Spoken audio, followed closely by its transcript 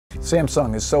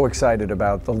Samsung is so excited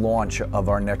about the launch of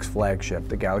our next flagship,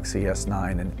 the Galaxy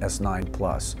S9 and S9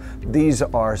 Plus. These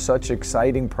are such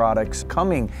exciting products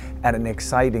coming at an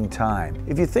exciting time.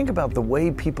 If you think about the way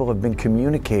people have been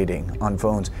communicating on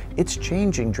phones, it's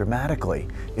changing dramatically.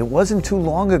 It wasn't too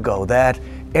long ago that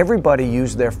everybody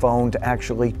used their phone to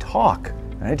actually talk.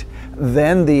 Right?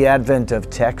 Then the advent of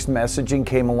text messaging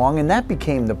came along, and that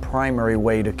became the primary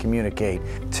way to communicate.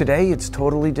 Today, it's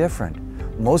totally different.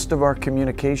 Most of our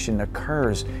communication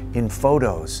occurs in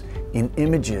photos, in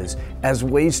images, as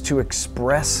ways to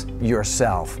express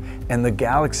yourself. And the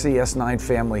Galaxy S9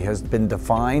 family has been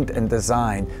defined and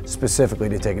designed specifically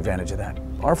to take advantage of that.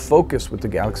 Our focus with the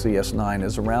Galaxy S9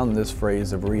 is around this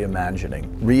phrase of reimagining.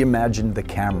 Reimagine the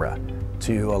camera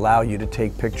to allow you to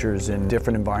take pictures in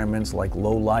different environments like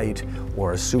low light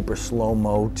or a super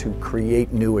slow-mo to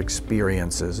create new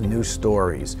experiences, new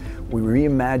stories. We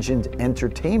reimagined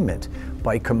entertainment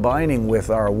by combining with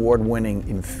our award-winning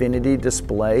Infinity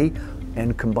display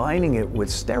and combining it with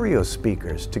stereo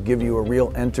speakers to give you a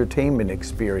real entertainment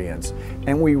experience.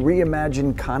 And we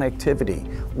reimagined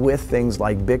connectivity with things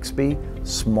like Bixby,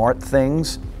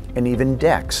 SmartThings, and even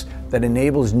DeX that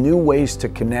enables new ways to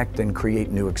connect and create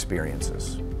new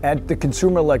experiences. At the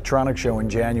Consumer Electronics Show in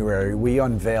January, we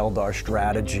unveiled our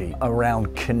strategy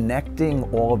around connecting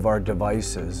all of our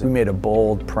devices. We made a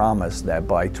bold promise that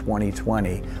by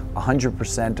 2020,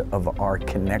 100% of our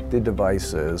connected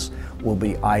devices will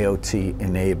be IoT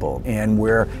enabled. And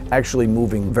we're actually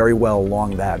moving very well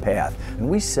along that path. And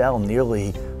we sell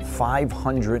nearly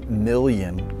 500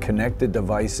 million connected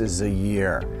devices a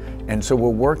year. And so we're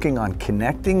working on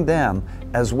connecting them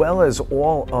as well as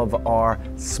all of our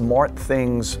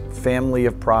SmartThings family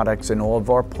of products and all of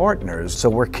our partners. So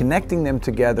we're connecting them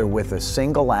together with a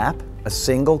single app, a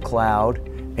single cloud,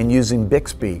 and using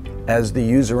Bixby as the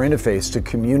user interface to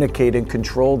communicate and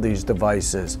control these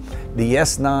devices. The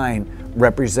S9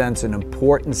 represents an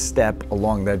important step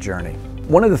along that journey.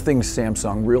 One of the things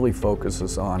Samsung really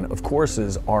focuses on, of course,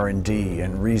 is R&D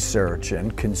and research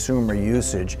and consumer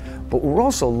usage, but we're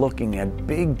also looking at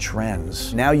big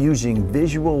trends. Now using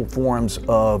visual forms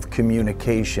of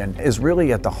communication is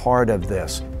really at the heart of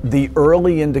this. The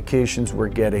early indications we're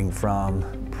getting from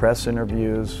press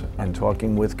interviews and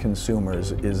talking with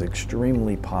consumers is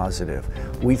extremely positive.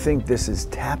 We think this is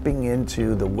tapping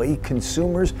into the way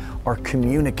consumers are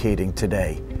communicating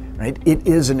today. Right? It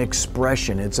is an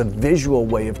expression, it's a visual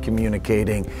way of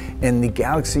communicating, and the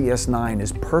Galaxy S9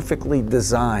 is perfectly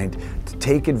designed to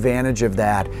take advantage of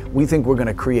that. We think we're going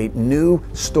to create new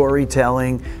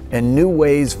storytelling and new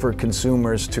ways for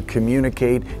consumers to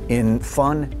communicate in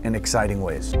fun and exciting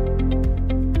ways.